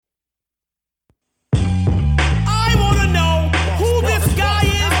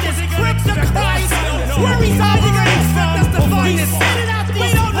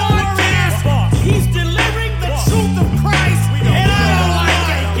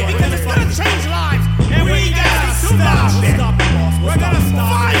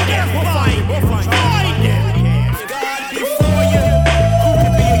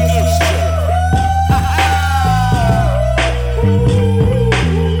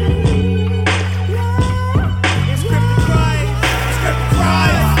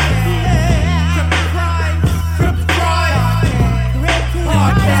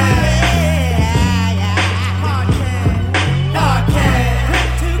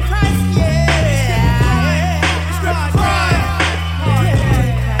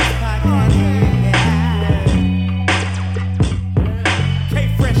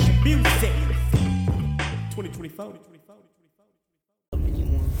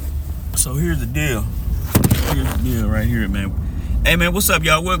So here's the deal. Here's the deal right here, man. Hey, man, what's up,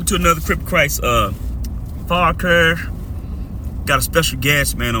 y'all? Welcome to another Crip Christ podcast. Got a special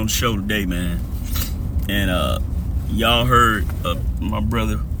guest, man, on the show today, man. And y'all heard my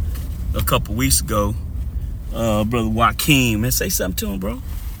brother a couple weeks ago, brother Joaquin. Man, say something to him, bro.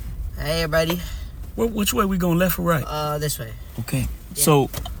 Hey, everybody. Which way we going, left or right? This way. Okay. Yeah.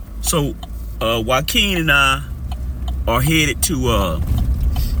 So Joaquin and I are headed to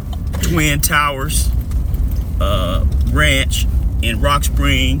Twin Towers Ranch in Rock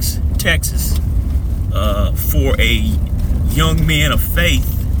Springs, Texas, for a Young Men of Faith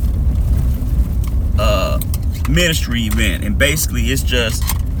ministry event. And basically it's just,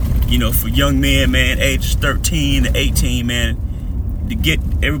 for young men, man, ages 13 to 18, man, to get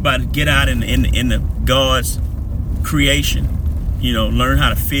everybody to get out in the God's creation, learn how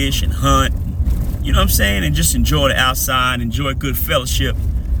to fish and hunt, you know what I'm saying, and just enjoy the outside, enjoy good fellowship,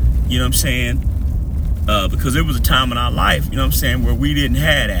 you know what I'm saying, because it was a time in our life, you know what I'm saying, where we didn't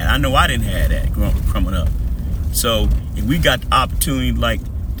have that. I know I didn't have that growing up. So if we got the opportunity, like,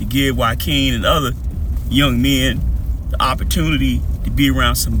 to give Joaquin and other young men the opportunity to be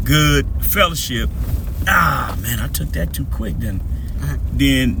around some good fellowship, man, I took that too quick. Then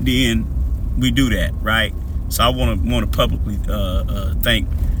we do that, right? So I want to publicly thank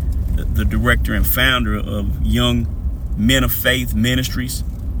the director and founder of Young Men of Faith Ministries,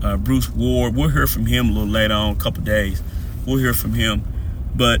 Bruce Ward. We'll hear from him a little later on, a couple days. We'll hear from him.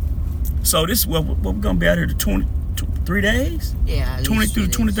 But so this is what we're gonna be out here to 3 days. Yeah, 20 through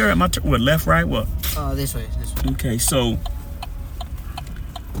the 23rd. What, left, right, what? This way. Okay, so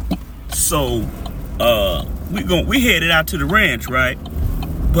we headed out to the ranch, right?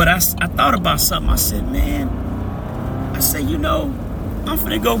 But I thought about something. I said, man, I'm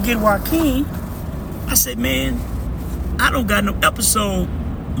finna go get Joaquin. I said, man, I don't got no episode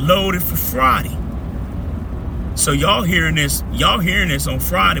loaded for Friday. So y'all hearing this on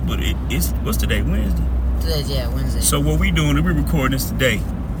Friday, but it's what's today? Wednesday. Wednesday. So what we doing is we recording this today.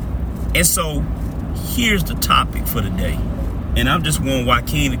 And so here's the topic for the day. And I'm just wanting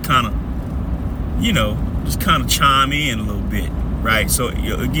Joaquin to kind of chime in a little bit, right? So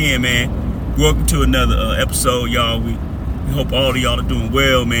again, man, welcome to another episode, y'all. We hope all of y'all are doing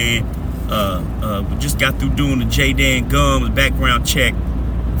well, man. We just got through doing the J Dan Gums background check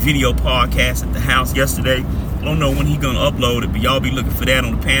video podcast at the house yesterday. I don't know when he gonna upload it, but y'all be looking for that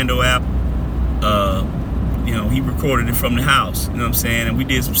on the Pando app. He recorded it from the house, you know what I'm saying? And we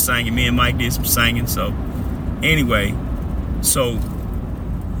did some singing. Me and Mike did some singing. So anyway,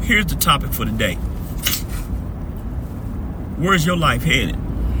 here's the topic for the day. Where's your life headed?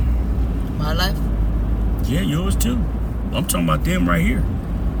 My life? Yeah, yours too. I'm talking about them right here.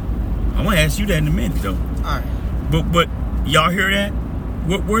 I'm gonna ask you that in a minute, though. All right. But y'all hear that?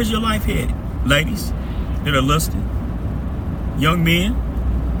 Where's your life headed, ladies that are listening? Young men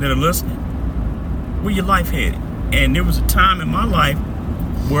that are listening? Where your life headed? And there was a time in my life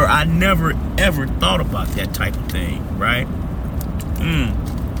where I never ever thought about that type of thing, right?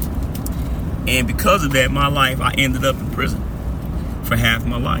 And because of that, my life, I ended up in prison for half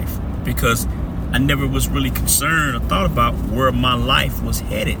my life because I never was really concerned or thought about where my life was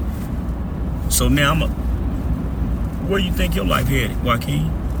headed. So now where do you think your life headed,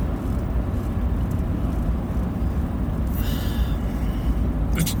 Joaquin?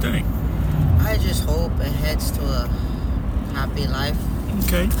 What you think? I just hope it heads to a happy life.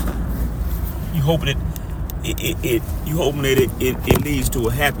 Okay. You hoping it leads to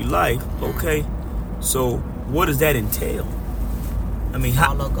a happy life, okay? So what does that entail? I mean,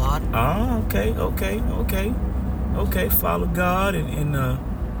 follow God. Oh, okay. Follow God and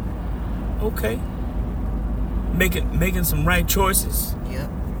okay. Making some right choices. Yep.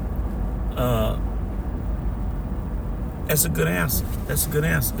 That's a good answer.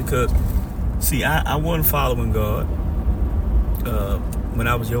 Because, see, I wasn't following God when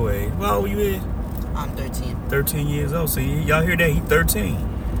I was your age. Well, how old were you in? I'm 13. 13 years old. See, y'all hear that? He's 13.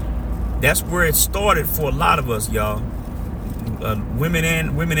 That's where it started for a lot of us, y'all. Women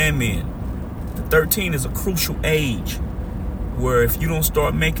and men. The 13 is a crucial age where if you don't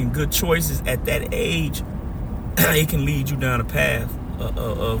start making good choices at that age, it can lead you down a path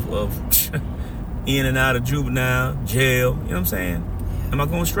of in and out of juvenile, jail. You know what I'm saying? Am I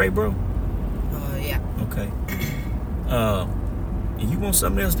going straight, bro? Yeah. Okay. If you want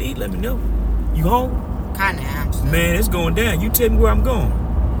something else to eat, let me know. You home? Kinda am. So. Man, it's going down. You tell me where I'm going.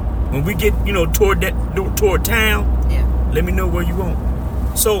 When we get, toward town, yeah, let me know where you want.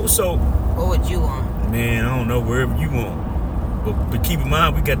 So. What would you want? Man, I don't know, wherever you want. But keep in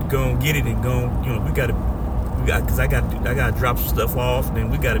mind, we got to go and get it and go. We got to because I got to drop some stuff off, and then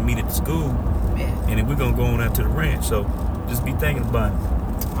we got to meet at the school, and then we're gonna go on out to the ranch. So just be thinking about it.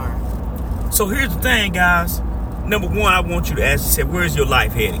 All right. So here's the thing, guys. Number one, I want you to ask yourself, where's your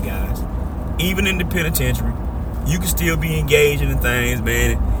life headed, guys? Even in the penitentiary, you can still be engaging in things,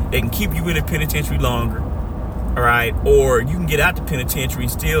 man. They can keep you in the penitentiary longer, all right? Or you can get out the penitentiary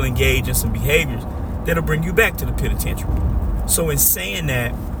and still engage in some behaviors that'll bring you back to the penitentiary. So in saying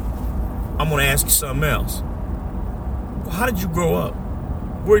that, I'm going to ask you something else. How did you grow up?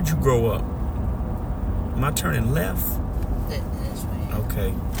 Where'd you grow up? Am I turning left? This way.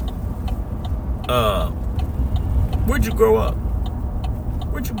 Okay. Where'd you grow up?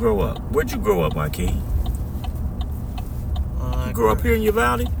 Where'd you grow up? Where'd you grow up, my king? You grew up here in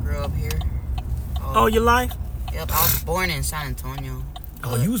Uvalde? Grew up here. All your life? Yep, I was born in San Antonio.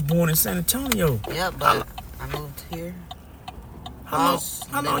 Oh, you was born in San Antonio. Yep, but I moved here. How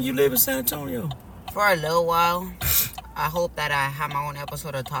long you live in San Antonio? For a little while. I hope that I have my own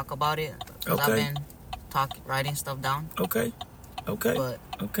episode to talk about it. Because I've been writing stuff down. Okay. But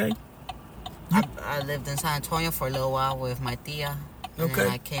okay. I lived in San Antonio for a little while with my tia. And then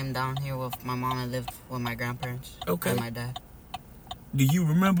I came down here with my mom and lived with my grandparents. And my dad. Do you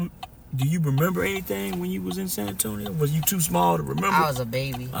remember anything when you was in San Antonio? Was you too small to remember? I was a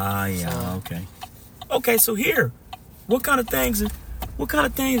baby. Yeah, so. Okay. Okay, so here, what kind of things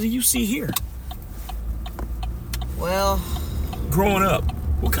do you see here? Well, growing up,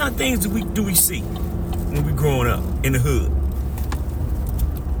 what kind of things do we see when we growing up in the hood?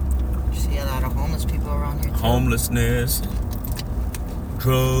 You see a lot of homeless people around here too. Homelessness,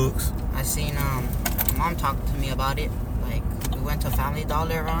 drugs. I seen my mom talked to me about it. Like, we went to Family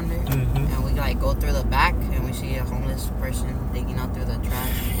Dollar around there, and we like go through the back, and we see a homeless person digging out through the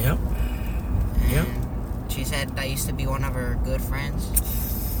trash. Yep. And she said that used to be one of her good friends,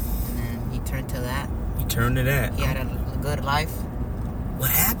 and then he turned to that. He had a good life. What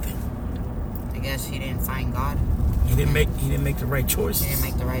happened? I guess he didn't find God. He didn't make the right choices. He didn't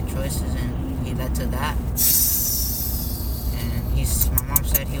make the right choices, and he led to that. And my mom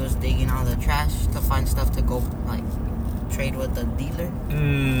said he was digging out the trash to find stuff to go like trade with the dealer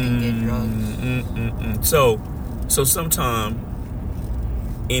and get drugs. So sometime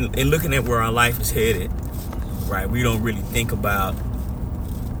in looking at where our life is headed, right? We don't really think about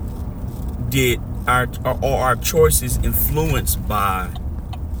are our choices influenced by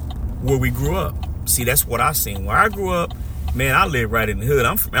where we grew up. See, that's what I seen. Where I grew up, man, I live right in the hood.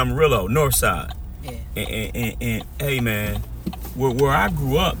 I'm real old, north side. Yeah. And hey, man, where I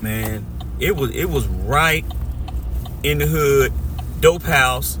grew up, man, it was right in the hood. Dope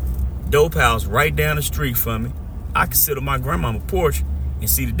house right down the street from me. I could sit on my grandmama's porch and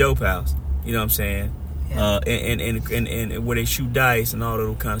see the dope house. You know what I'm saying? Yeah. And where they shoot dice and all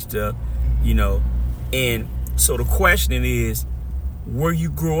that kind of stuff. You know, and so the question is, where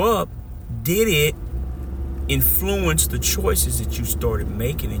you grew up, did it influence the choices that you started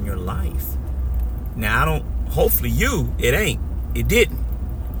making in your life? Now, hopefully it didn't.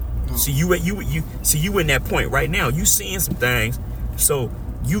 No. See, you in that point right now. You seeing some things, so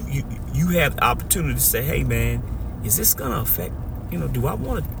you have the opportunity to say, hey man, is this gonna affect, do I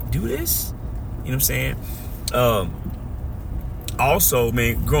want to do this? You know what I'm saying? Also,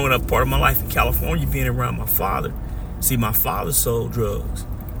 man, growing up, part of my life in California, being around my father. See, my father sold drugs.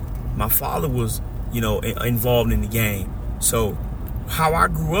 My father was, involved in the game. So how I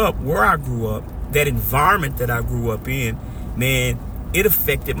grew up, where I grew up, that environment that I grew up in, man, it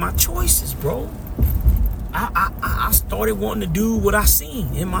affected my choices, bro. I started wanting to do what I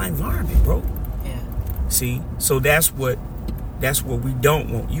seen in my environment, bro. Yeah. See, so that's what we don't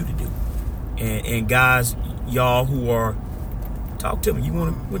want you to do. And guys, y'all who are, talk to me.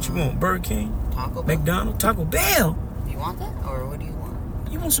 What you want? Burger King? Taco Bell? McDonald's? Taco Bell? You want that? Or what do you want?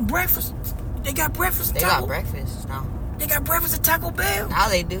 You want some breakfast? They got breakfast at Taco Bell. They got breakfast now. They got breakfast at Taco Bell? Now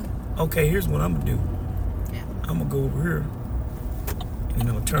they do. Okay, here's what I'm going to do. Yeah. I'm going to go over here. And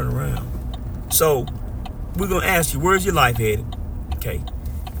I'm going to turn around. So, we're going to ask you, where's your life headed? Okay.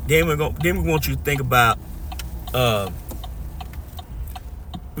 Then we want you to think about,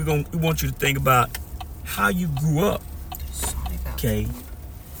 we want you to think about how you grew up. Okay,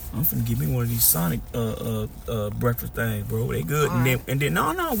 I'm finna give me one of these Sonic breakfast things, bro. They good. Right. And then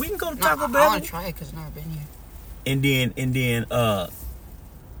no, we can go to Taco Bell. I want to try it because I've never been here. And then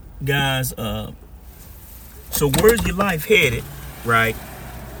guys, so where's your life headed, right?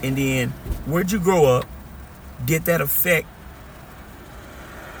 And then where'd you grow up? Did that affect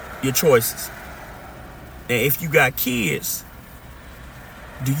your choices? And if you got kids,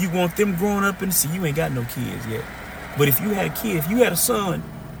 do you want them growing up and see you ain't got no kids yet? But if you had a kid, if you had a son,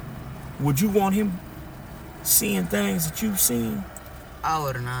 would you want him seeing things that you've seen? I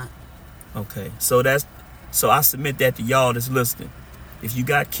would not. Okay, so I submit that to y'all that's listening. If you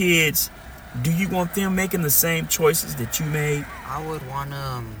got kids, do you want them making the same choices that you made? I would want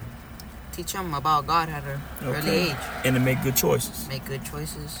to teach them about God at an early age. And to make good choices. Make good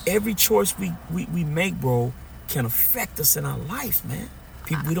choices. Every choice we make, bro, can affect us in our life, man.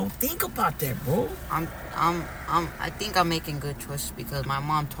 People, we don't think about that, bro. I think I'm making good choices because my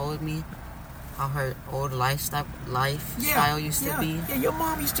mom told me how her old lifestyle used to be. Yeah, your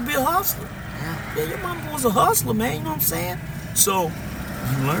mom used to be a hustler. Yeah, your mom was a hustler, man. You know what I'm saying? So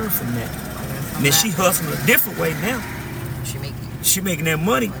you learn from that. And then she hustling a different way now. She making that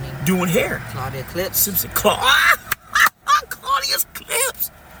money doing hair. Claudia Clips. Simpson Claudia's Clips.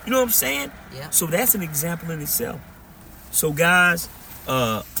 You know what I'm saying? Yeah. So that's an example in itself. So guys,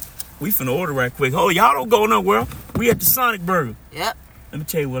 we finna order right quick. Oh, y'all don't go nowhere. We at the Sonic Burger. Yep. Let me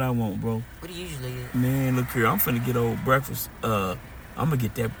tell you what I want, bro. What do you usually get? Man, look here. I'm finna get old breakfast. I'm gonna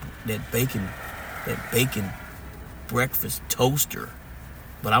get that bacon breakfast toaster.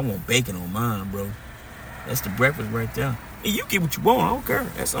 But I want bacon on mine, bro. That's the breakfast right there. Hey, you get what you want. I don't care.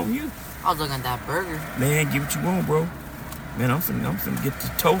 That's on you. I was looking at that burger. Man, get what you want, bro. Man, I'm finna get the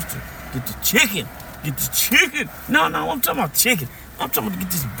toaster. Get the chicken. Get the chicken. No, I'm talking about chicken. I'm talking about get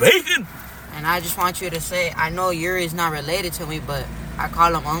this bacon. And I just want you to say, I know Yuri's not related to me, but I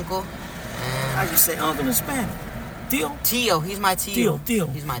call him Uncle. And How you say uncle in Spanish? Tio. He's my Tio. Tio.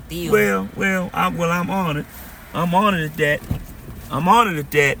 He's my Tio. Well, I'm honored. I'm honored at that.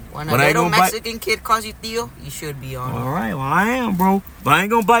 When a little Mexican kid calls you Tio, you should be honored. All right, well I am, bro. But I ain't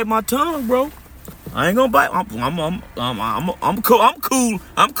gonna bite my tongue, bro. I ain't gonna bite. I'm cool.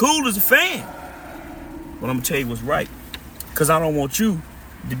 I'm cool as a fan. But I'm gonna tell you what's right, cause I don't want you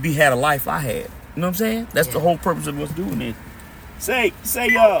to had a life I had. You know what I'm saying? That's the whole purpose of us doing this. Say,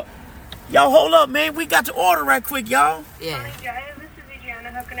 y'all hold up, man. We got to order right quick, y'all. Yeah. This is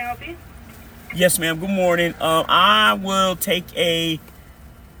Adriana. How can I help you? Yes, ma'am. Good morning. I will take a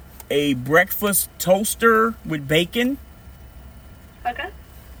breakfast toaster with bacon. Okay.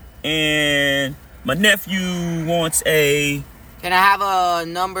 And my nephew wants a Can I have a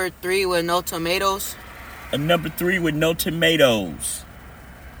number 3 with no tomatoes? a number 3 with no tomatoes.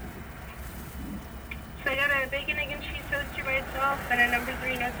 So I got a bacon, egg, and cheese toaster by itself and a number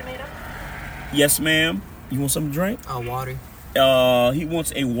 3, no tomato. Yes, ma'am. You want something to drink? Water. He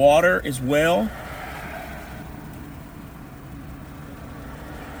wants a water as well.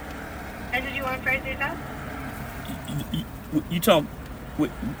 And did you want fries or sauce?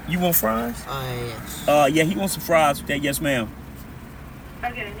 You want fries? Yes. Yeah, he wants some fries with that. Yes, ma'am.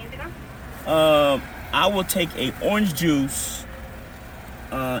 Okay, anything else? I will take a orange juice,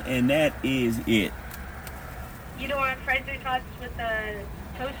 and that is it. You don't want fries or sauce with a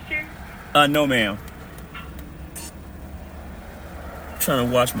toaster? No, ma'am. I'm trying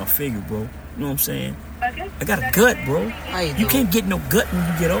to watch my figure, bro. You know what I'm saying? Okay. I got a gut, bro. How you You doing? can't get no gut when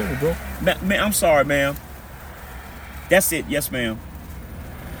you get older, bro. Man, I'm sorry, ma'am. That's it. Yes, ma'am.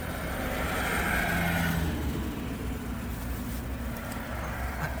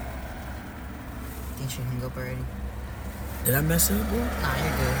 I think she hung up already. Did I mess up, bro? Nah,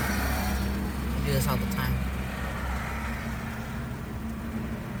 you're good. I do this all the time.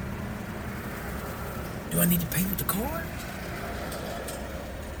 Do I need to pay with the card?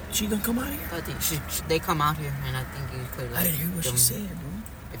 She gonna come out here? I think they come out here, and I think you could like. I didn't hear what give she them- said, bro.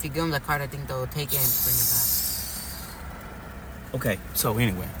 If you give them the card, I think they'll take it and bring it back. Okay, so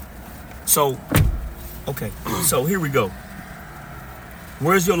anyway. So here we go.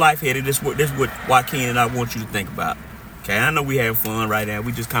 Where's your life headed? This is what Joaquin and I want you to think about. Okay, I know we have fun right now.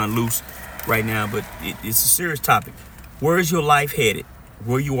 We just kind of loose right now, but it's a serious topic. Where is your life headed?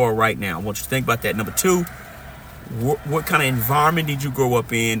 Where you are right now. I want you to think about that. Number 2, what kind of environment did you grow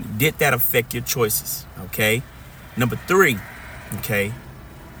up in? Did that affect your choices? Okay. Number 3, okay,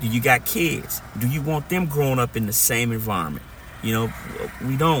 do you got kids? Do you want them growing up in the same environment? You know,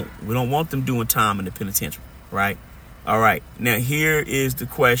 we don't want them doing time in the penitentiary, right? All right. Now, here is the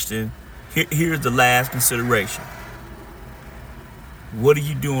question. Here's the last consideration. What are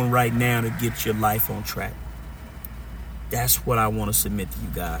you doing right now to get your life on track? That's what I want to submit to you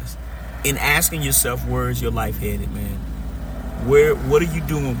guys. In asking yourself, where is your life headed, man? What are you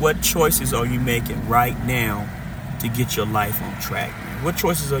doing? What choices are you making right now to get your life on track, man? What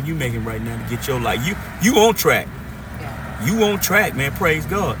choices are you making right now to get your life? You on track. Yeah. You on track, man. Praise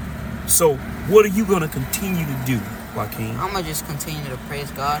God. So what are you going to continue to do, Joaquin? I'm gonna just continue to praise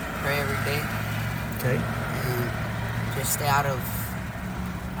God, pray every day, Okay. and just stay out of.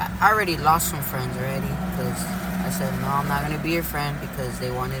 I already lost some friends already because I said, no, I'm not going to be your friend because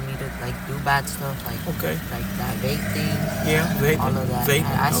they wanted me to, like, do bad stuff. Like, Okay. Like that vape thing. Yeah, vaping. All of that.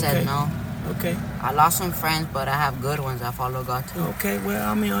 Vaping. I said no. Okay. I lost some friends, but I have good ones. I follow God, too. Okay, well,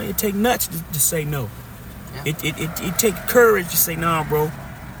 I mean, it take nuts to say no. Yeah. It take courage to say, nah, bro.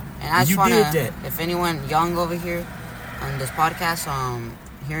 And I just You want did to, that. if anyone young over here on this podcast,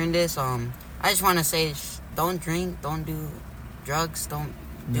 hearing this, I just want to say, don't drink, don't do drugs, don't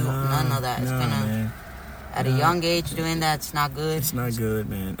do none of that. It's man. At a young age, doing that's not good. It's not good,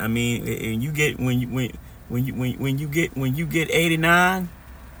 man. I mean, and you get when you get 89,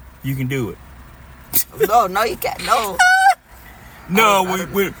 you can do it. No, you can't. No. No,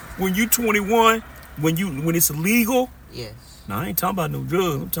 when you 21, when it's illegal. Yes. No, I ain't talking about no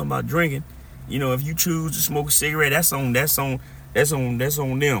drugs. I'm talking about drinking. You know, if you choose to smoke a cigarette, that's on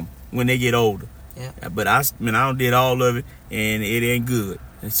them when they get older. Yeah. But I done did all of it, and it ain't good.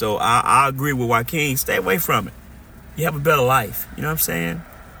 And so I agree with Joaquin. Stay away from it. You have a better life. You know what I'm saying?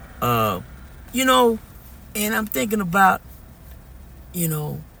 You know, and I'm thinking about, you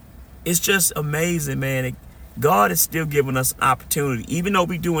know, it's just amazing, man. God is still giving us an opportunity. Even though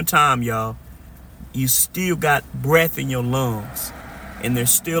we doing time, y'all, you still got breath in your lungs. And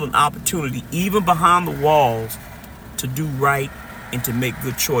there's still an opportunity, even behind the walls, to do right and to make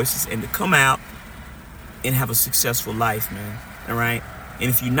good choices and to come out and have a successful life, man. All right? And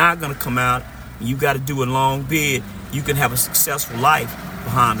if you're not going to come out, you got to do a long bid, you can have a successful life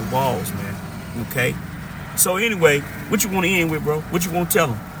behind the walls, man. Okay? So anyway, what you want to end with, bro? What you want to tell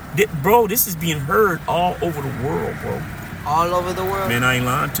them? Bro, this is being heard all over the world, bro. All over the world? Man, I ain't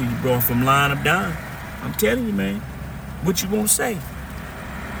lying to you, bro. From line up down. I'm telling you, man. What you want to say?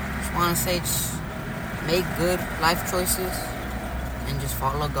 Just want to say, just make good life choices and just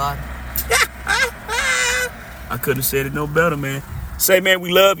follow God. I couldn't have said it no better, man. Say, man,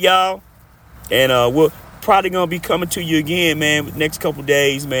 we love y'all. And we're probably going to be coming to you again, man, next couple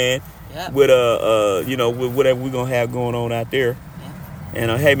days, man. Yep. With, with whatever we're going to have going on out there.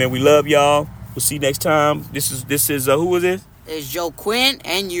 Yeah. And, hey, man, we love y'all. We'll see you next time. This is who is this? It's Joe Quinn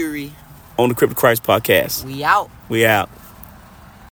and Yuri. On the Crip of Christ podcast. We out. We out.